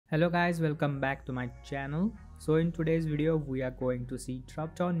Hello guys, welcome back to my channel. So in today's video we are going to see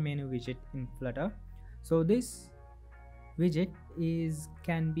drop-down menu widget in Flutter. So this widget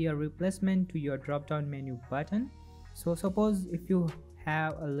can be a replacement to your drop-down menu button. So suppose if you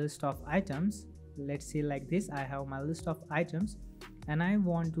have a list of items, let's say like this, I have my list of items and I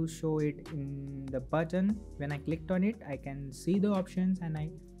want to show it in the button. When I clicked on it, I can see the options and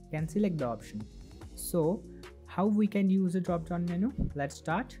I can select the option. So how we can use the drop down menu? Let's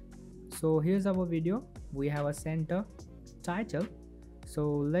start. So here's our video. We have a center title, so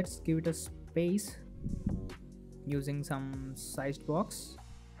let's give it a space using some sized box.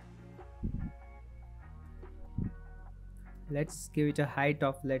 Let's give it a height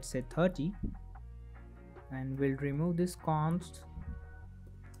of, let's say, 30, and we'll remove this const,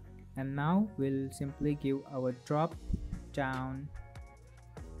 and now we'll simply give our drop down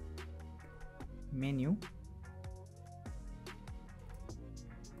menu.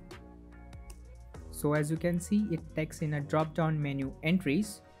 So as you can see, it takes in a drop down menu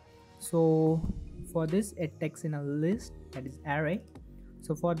entries. So for this, it takes in a list, that is array.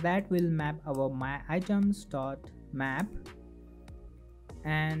 So for that, we'll map our my items dot map,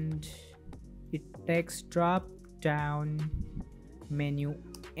 and it takes drop down menu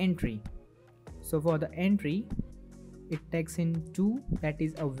entry. So for the entry, it takes in 2, that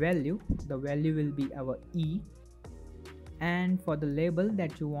is a value. The value will be our e, and for the label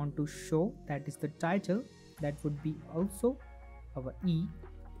that you want to show, that is the title, that would be also our e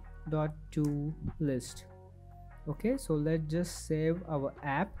dot to list. Okay, so let's just save our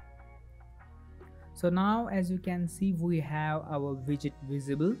app. So now as you can see, we have our widget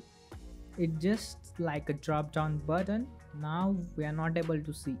visible. It's just like a drop down button. Now we are not able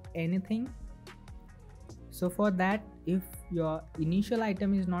to see anything. So for that, if your initial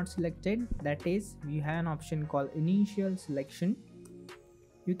item is not selected, that is, you have an option called initial selection.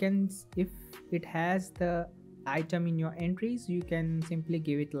 You can, if it has the item in your entries, you can simply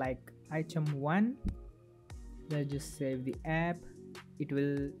give it like item 1. Let's just save the app. It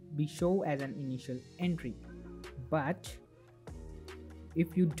will be shown as an initial entry. But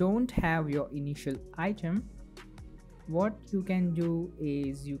if you don't have your initial item, what you can do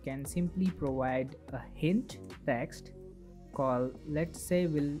is you can simply provide a hint text called, let's say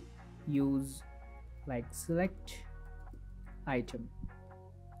we'll use like select item.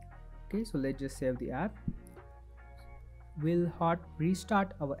 Okay, so let's just save the app. We'll hot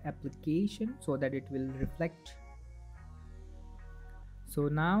restart our application so that it will reflect. So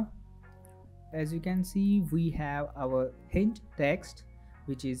now as you can see, we have our hint text,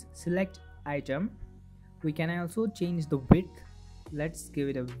 which is select item. We can also change the width. Let's give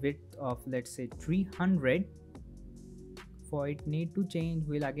it a width of, let's say, 300. For it need to change,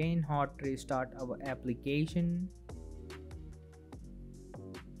 we'll again hot restart our application.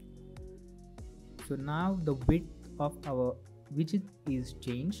 So now the width of our widget is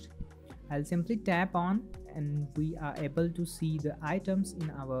changed. I'll simply tap on and we are able to see the items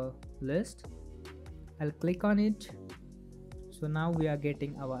in our list. I'll click on it. So now we are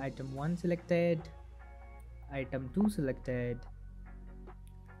getting our item 1 selected, item 2 selected.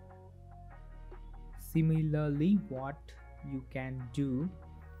 Similarly, what you can do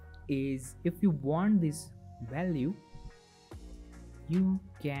is, if you want this value, you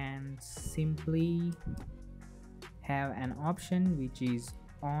can simply have an option which is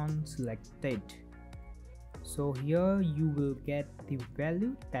on selected. So here you will get the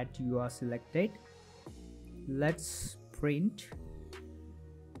value that you are selected. Let's print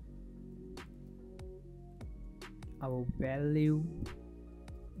our value.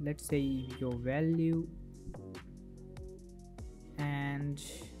 Let's say your value, and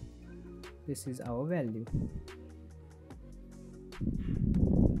this is our value.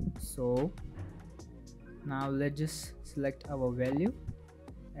 So now let's just select our value.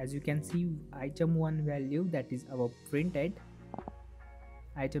 As you can see, item 1 value, that is our printed,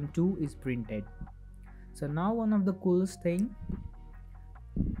 item 2 is printed. So now one of the coolest thing,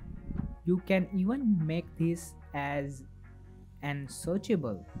 you can even make this as an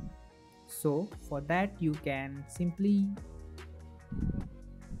searchable. So for that, you can simply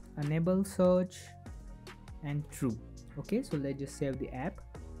enable search and true. Okay, so let's just save the app.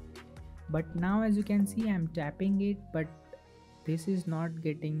 But now as you can see, I'm tapping it, but this is not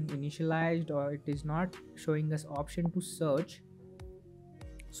getting initialized, or it is not showing us option to search.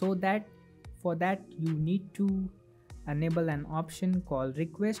 So that for that, you need to enable an option called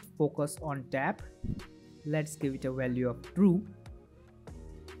request focus on tap. Let's give it a value of true.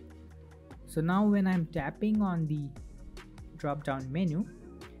 So now when I'm tapping on the drop down menu,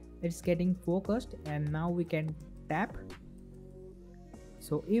 it's getting focused, and now we can tap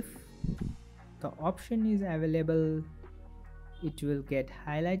So if the option is available, it will get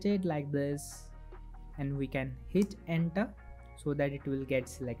highlighted like this, and we can hit enter so that it will get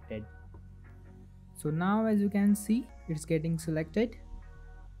selected. So now as you can see, it's getting selected.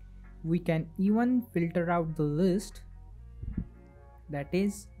 We can even filter out the list. That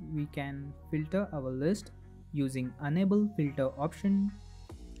is, we can filter our list using enable filter option,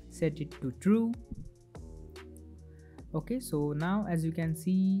 set it to true. Okay, so now as you can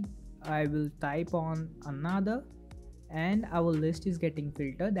see, I will type on another and our list is getting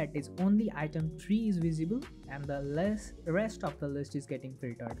filtered. That is, only item 3 is visible and the rest of the list is getting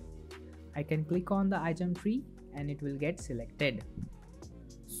filtered. I can click on the item 3 and it will get selected.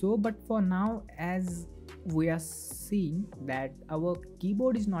 So but for now, as we are seeing that our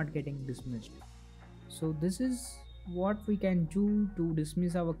keyboard is not getting dismissed, so this is what we can do to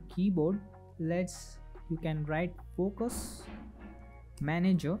dismiss our keyboard. You can write focus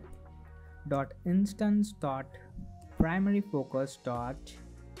manager dot instance dot primary focus dot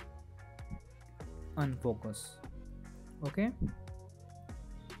unfocus. Okay,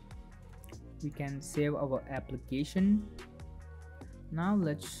 we can save our application. Now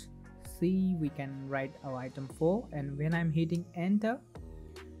let's see, we can write our item 4, and when I'm hitting enter,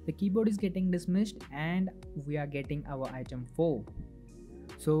 the keyboard is getting dismissed and we are getting our item 4.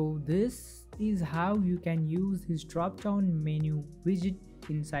 So this is how you can use this drop down menu widget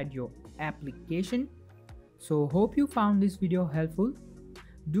inside your application. So hope you found this video helpful.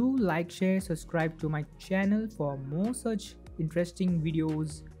 Do like, share, subscribe to my channel for more such interesting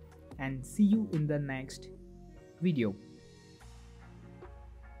videos, and see you in the next video.